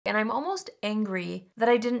and I'm almost angry that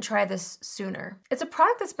I didn't try this sooner. It's a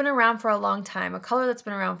product that's been around for a long time, a color that's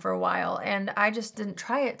been around for a while, and I just didn't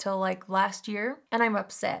try it till like last year, and I'm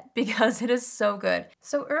upset because it is so good.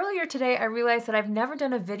 So earlier today, I realized that I've never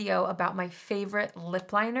done a video about my favorite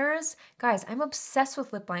lip liners. Guys, I'm obsessed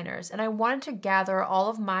with lip liners, and I wanted to gather all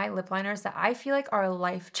of my lip liners that I feel like are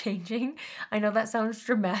life-changing. I know that sounds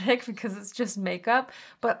dramatic because it's just makeup,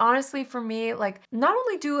 but honestly for me, like, not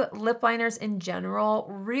only do lip liners in general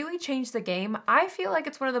really change the game, I feel like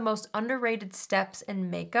it's one of the most underrated steps in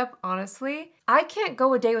makeup, honestly. I can't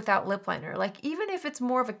go a day without lip liner. Like, even if it's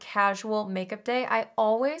more of a casual makeup day, I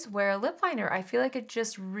always wear a lip liner. I feel like it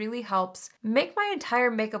just really helps make my entire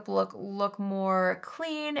makeup look more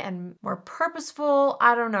clean and more purposeful.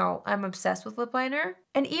 I don't know. I'm obsessed with lip liner.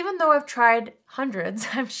 And even though I've tried hundreds,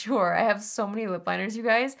 I'm sure I have so many lip liners, you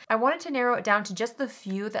guys, I wanted to narrow it down to just the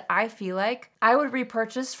few that I feel like I would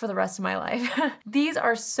repurchase for the rest of my life. These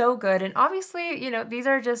are so good. And obviously, you know, these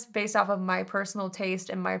are just based off of my personal taste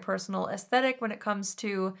and my personal aesthetic when it comes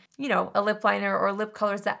to, you know, a lip liner or lip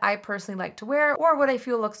colors that I personally like to wear or what I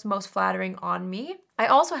feel looks most flattering on me. I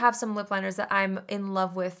also have some lip liners that I'm in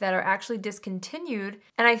love with that are actually discontinued,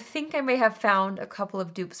 and I think I may have found a couple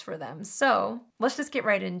of dupes for them. So let's just get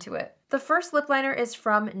right into it. The first lip liner is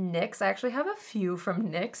from NYX. I actually have a few from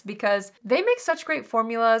NYX because they make such great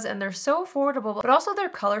formulas and they're so affordable, but also their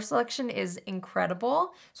color selection is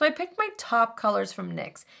incredible. So I picked my top colors from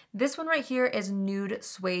NYX. This one right here is Nude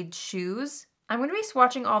Suede Shoes. I'm going to be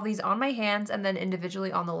swatching all these on my hands and then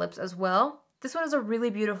individually on the lips as well. This one is a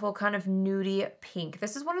really beautiful kind of nudie pink.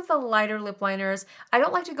 This is one of the lighter lip liners. I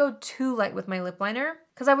don't like to go too light with my lip liner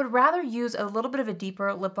because I would rather use a little bit of a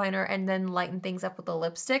deeper lip liner and then lighten things up with a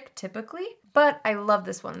lipstick typically. But I love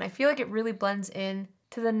this one and I feel like it really blends in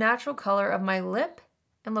to the natural color of my lip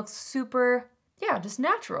and looks super, yeah, just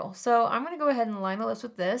natural. So I'm gonna go ahead and line the lips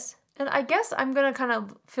with this. And I guess I'm gonna kind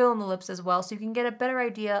of fill in the lips as well so you can get a better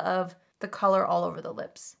idea of the color all over the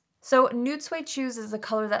lips. So Nude Suede Shoes is the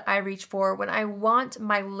color that I reach for when I want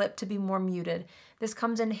my lip to be more muted. This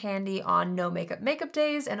comes in handy on no makeup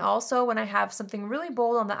days and also when I have something really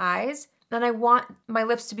bold on the eyes and I want my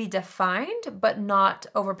lips to be defined but not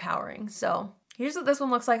overpowering. So here's what this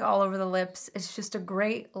one looks like all over the lips. It's just a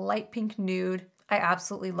great light pink nude. I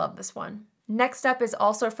absolutely love this one. Next up is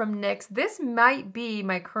also from NYX. This might be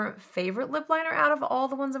my current favorite lip liner out of all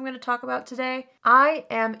the ones I'm going to talk about today. I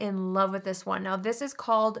am in love with this one. Now this is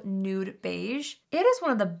called Nude Beige. It is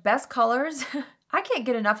one of the best colors. I can't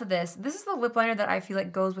get enough of this. This is the lip liner that I feel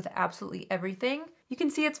like goes with absolutely everything. You can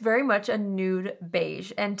see it's very much a nude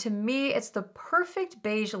beige. And to me, it's the perfect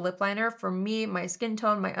beige lip liner for me, my skin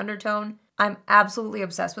tone, my undertone. I'm absolutely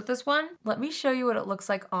obsessed with this one. Let me show you what it looks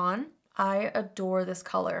like on. I adore this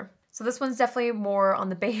color. So this one's definitely more on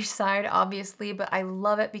the beige side, obviously, but I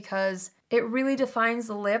love it because it really defines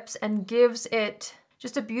the lips and gives it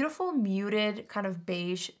just a beautiful muted kind of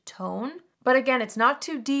beige tone. But again, it's not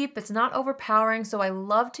too deep, it's not overpowering, so I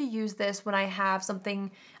love to use this when I have something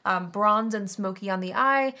bronze and smoky on the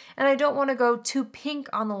eye, and I don't want to go too pink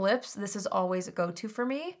on the lips. This is always a go-to for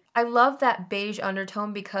me. I love that beige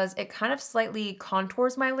undertone because it kind of slightly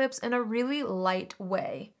contours my lips in a really light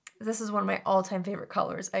way. This is one of my all-time favorite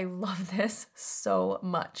colors. I love this so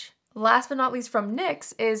much. Last but not least from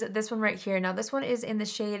NYX is this one right here. Now this one is in the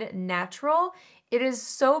shade Natural. It is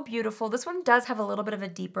so beautiful. This one does have a little bit of a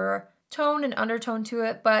deeper tone and undertone to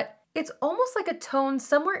it, but it's almost like a tone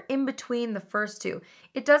somewhere in between the first two.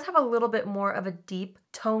 It does have a little bit more of a deep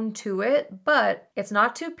tone to it, but it's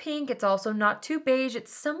not too pink. It's also not too beige.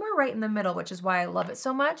 It's somewhere right in the middle, which is why I love it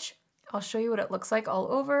so much. I'll show you what it looks like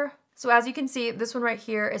all over. So as you can see, this one right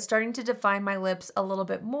here is starting to define my lips a little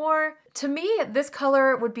bit more. To me, this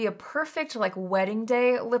color would be a perfect like wedding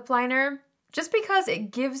day lip liner just because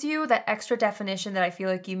it gives you that extra definition that I feel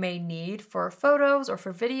like you may need for photos or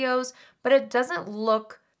for videos, but it doesn't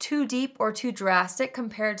look too deep or too drastic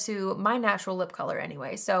compared to my natural lip color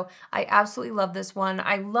anyway. So I absolutely love this one.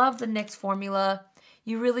 I love the NYX formula.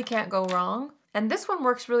 You really can't go wrong. And this one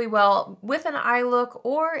works really well with an eye look,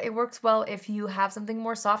 or it works well if you have something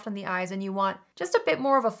more soft on the eyes and you want just a bit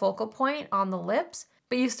more of a focal point on the lips,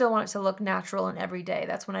 but you still want it to look natural and everyday.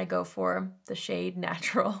 That's when I go for the shade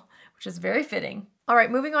Natural, which is very fitting. All right,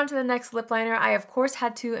 moving on to the next lip liner. I, of course,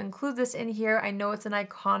 had to include this in here. I know it's an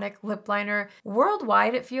iconic lip liner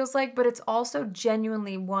worldwide, it feels like, but it's also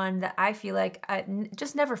genuinely one that I feel like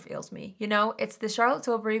just never fails me. You know, it's the Charlotte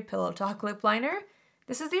Tilbury Pillow Talk lip liner.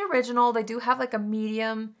 This is the original. They do have like a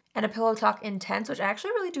medium and a Pillow Talk Intense, which I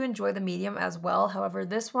actually really do enjoy the medium as well. However,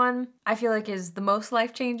 this one I feel like is the most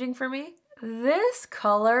life-changing for me. This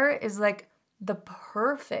color is like the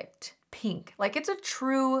perfect pink. Like it's a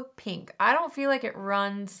true pink. I don't feel like it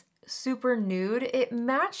runs super nude. It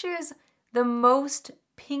matches the most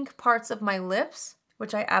pink parts of my lips,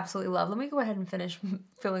 which I absolutely love. Let me go ahead and finish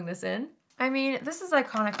filling this in. I mean, this is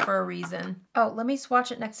iconic for a reason. Oh, let me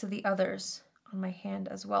swatch it next to the others on my hand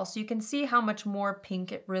as well, so you can see how much more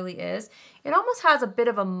pink it really is. It almost has a bit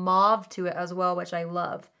of a mauve to it as well, which I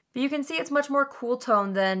love. But you can see it's much more cool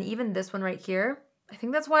tone than even this one right here. I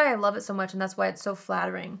think that's why I love it so much, and that's why it's so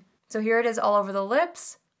flattering. So here it is all over the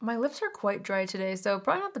lips. My lips are quite dry today, so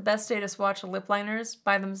probably not the best day to swatch lip liners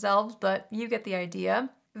by themselves, but you get the idea.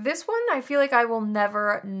 This one I feel like I will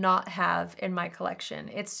never not have in my collection.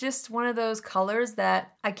 It's just one of those colors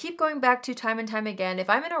that I keep going back to time and time again. If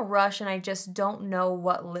I'm in a rush and I just don't know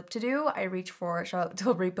what lip to do, I reach for Charlotte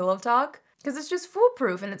Tilbury Pillow Talk because it's just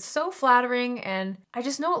foolproof and it's so flattering, and I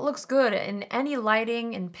just know it looks good in any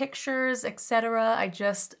lighting, in pictures, etc.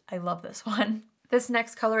 I love this one. This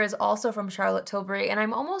next color is also from Charlotte Tilbury, and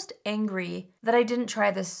I'm almost angry that I didn't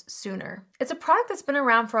try this sooner. It's a product that's been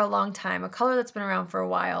around for a long time, a color that's been around for a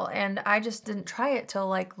while, and I just didn't try it till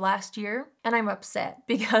like last year, and I'm upset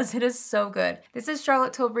because it is so good. This is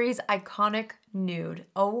Charlotte Tilbury's iconic nude.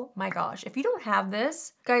 Oh my gosh. If you don't have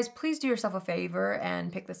this, guys, please do yourself a favor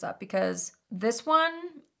and pick this up because this one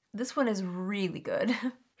is really good.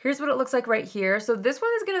 Here's what it looks like right here. So this one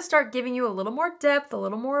is gonna start giving you a little more depth, a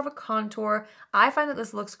little more of a contour. I find that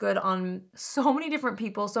this looks good on so many different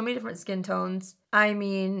people, so many different skin tones. I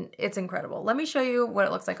mean, it's incredible. Let me show you what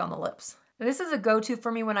it looks like on the lips. This is a go-to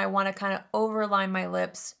for me when I wanna kind of overline my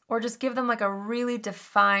lips or just give them like a really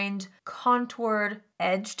defined, contoured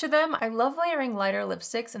edge to them. I love layering lighter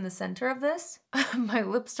lipsticks in the center of this. My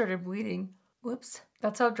lips started bleeding. Whoops.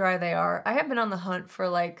 That's how dry they are. I have been on the hunt for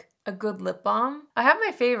like a good lip balm. I have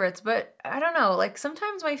my favorites, but I don't know, like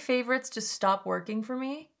sometimes my favorites just stop working for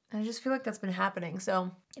me. And I just feel like that's been happening.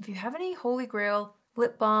 So if you have any holy grail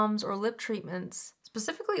lip balms or lip treatments,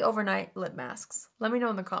 specifically overnight lip masks, let me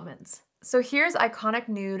know in the comments. So here's Iconic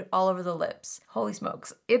Nude all over the lips. Holy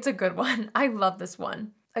smokes, it's a good one. I love this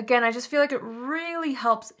one. Again, I just feel like it really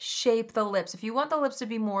helps shape the lips. If you want the lips to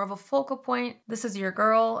be more of a focal point, this is your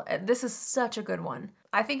girl. This is such a good one.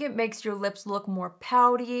 I think it makes your lips look more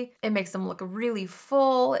pouty. It makes them look really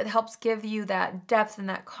full. It helps give you that depth and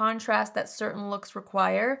that contrast that certain looks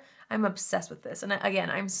require. I'm obsessed with this. And again,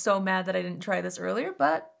 I'm so mad that I didn't try this earlier,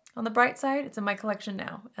 but on the bright side, it's in my collection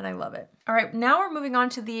now, and I love it. All right, now we're moving on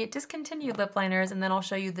to the discontinued lip liners, and then I'll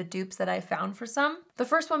show you the dupes that I found for some. The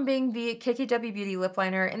first one being the KKW Beauty Lip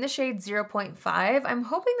Liner in the shade 0.5. I'm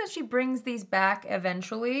hoping that she brings these back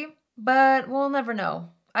eventually, but we'll never know.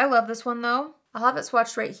 I love this one though. I'll have it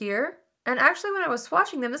swatched right here. And actually when I was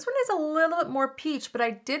swatching them, this one is a little bit more peach, but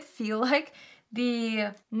I did feel like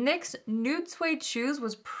the NYX Nude Suede Shoes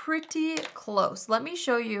was pretty close. Let me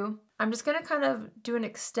show you. I'm just gonna kind of do an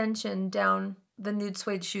extension down the Nude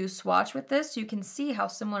Suede Shoes swatch with this so you can see how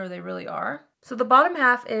similar they really are. So the bottom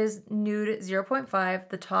half is Nude 0.5,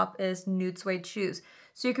 the top is Nude Suede Shoes.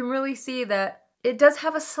 So you can really see that it does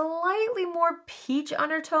have a slightly more peach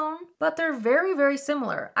undertone, but they're very, very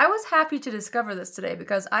similar. I was happy to discover this today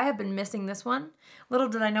because I have been missing this one. Little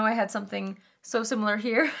did I know I had something so similar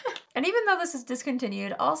here. And even though this is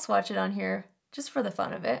discontinued, I'll swatch it on here just for the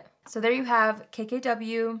fun of it. So there you have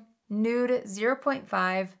KKW Nude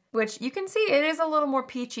 0.5, which you can see it is a little more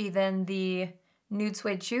peachy than the Nude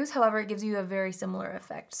Suede Shoes. However, it gives you a very similar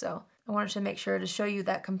effect. So I wanted to make sure to show you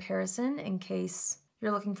that comparison in case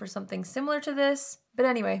you're looking for something similar to this. But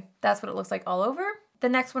anyway, that's what it looks like all over. The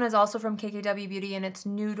next one is also from KKW Beauty and it's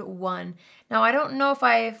Nude 1. Now I don't know if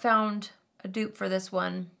I found a dupe for this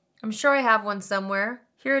one. I'm sure I have one somewhere.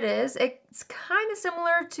 Here it is. It's kind of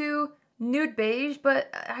similar to Nude Beige,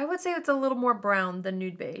 but I would say it's a little more brown than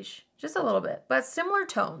Nude Beige. Just a little bit, but similar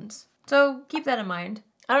tones. So keep that in mind.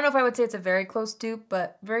 I don't know if I would say it's a very close dupe,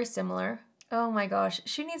 but very similar. Oh my gosh,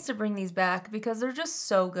 she needs to bring these back because they're just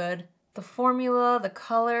so good. The formula, the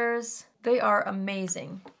colors, they are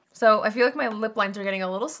amazing. So I feel like my lip lines are getting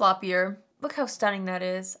a little sloppier. Look how stunning that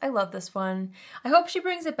is. I love this one. I hope she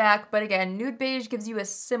brings it back, but again, Nude Beige gives you a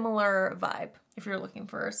similar vibe if you're looking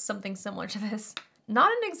for something similar to this.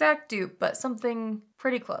 Not an exact dupe, but something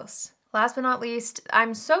pretty close. Last but not least,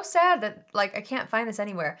 I'm so sad that like I can't find this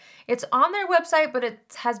anywhere. It's on their website, but it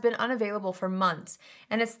has been unavailable for months.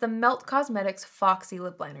 And it's the Melt Cosmetics Foxy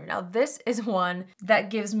Lip Liner. Now this is one that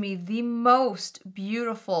gives me the most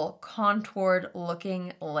beautiful contoured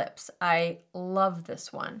looking lips. I love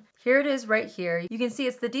this one. Here it is right here. You can see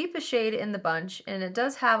it's the deepest shade in the bunch and it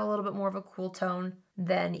does have a little bit more of a cool tone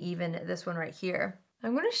than even this one right here.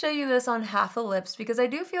 I'm going to show you this on half the lips because I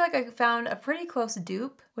do feel like I found a pretty close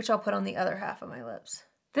dupe, which I'll put on the other half of my lips.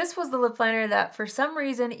 This was the lip liner that for some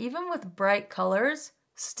reason, even with bright colors,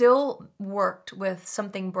 still worked with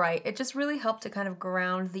something bright. It just really helped to kind of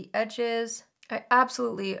ground the edges. I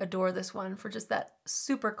absolutely adore this one for just that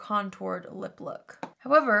super contoured lip look.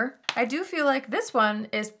 However, I do feel like this one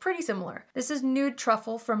is pretty similar. This is Nude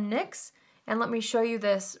Truffle from NYX, and let me show you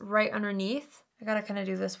this right underneath. I gotta kind of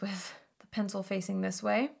do this with the pencil facing this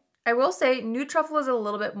way. I will say Nude Truffle is a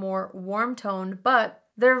little bit more warm toned, but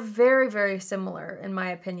they're very, very similar in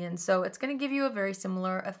my opinion, so it's gonna give you a very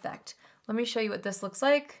similar effect. Let me show you what this looks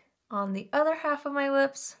like on the other half of my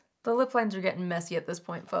lips. The lip lines are getting messy at this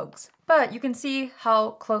point, folks. But you can see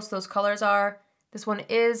how close those colors are. This one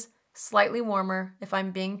is slightly warmer if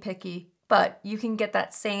I'm being picky, but you can get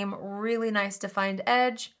that same really nice defined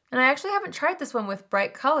edge. And I actually haven't tried this one with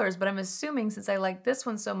bright colors, but I'm assuming since I like this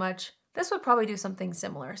one so much, this would probably do something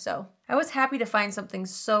similar. So I was happy to find something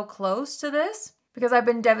so close to this because I've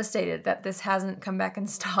been devastated that this hasn't come back in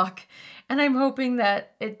stock. And I'm hoping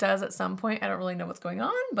that it does at some point. I don't really know what's going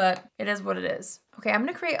on, but it is what it is. Okay, I'm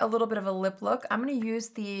gonna create a little bit of a lip look. I'm gonna use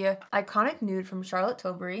the Iconic Nude from Charlotte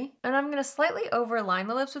Tilbury, and I'm gonna slightly overline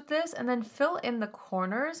the lips with this and then fill in the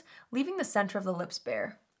corners, leaving the center of the lips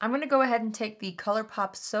bare. I'm gonna go ahead and take the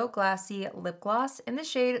ColourPop So Glassy lip gloss in the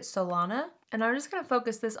shade Solana, and I'm just gonna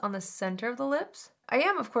focus this on the center of the lips. I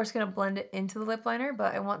am, of course, gonna blend it into the lip liner,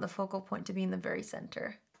 but I want the focal point to be in the very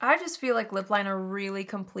center. I just feel like lip liner really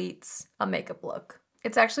completes a makeup look.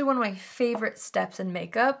 It's actually one of my favorite steps in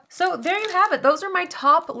makeup. So there you have it. Those are my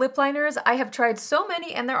top lip liners. I have tried so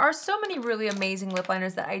many, and there are so many really amazing lip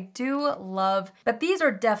liners that I do love, but these are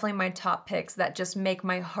definitely my top picks that just make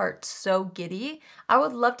my heart so giddy. I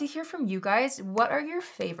would love to hear from you guys. What are your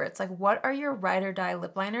favorites? Like, what are your ride or die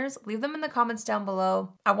lip liners? Leave them in the comments down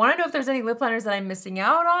below. I wanna know if there's any lip liners that I'm missing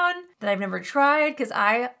out on, that I've never tried, because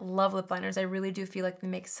I love lip liners. I really do feel like they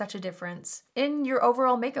make such a difference in your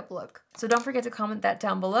overall makeup look. So don't forget to comment that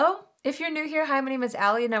down below. If you're new here, hi, my name is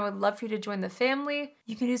Allie, and I would love for you to join the family.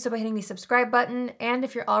 You can do so by hitting the subscribe button, and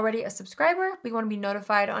if you're already a subscriber, we want to be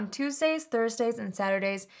notified on Tuesdays, Thursdays, and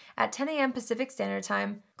Saturdays at 10 a.m. Pacific Standard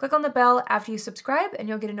Time. Click on the bell after you subscribe, and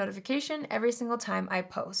you'll get a notification every single time I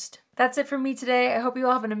post. That's it from me today. I hope you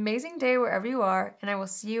all have an amazing day wherever you are, and I will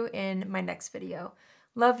see you in my next video.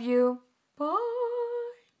 Love you. Bye.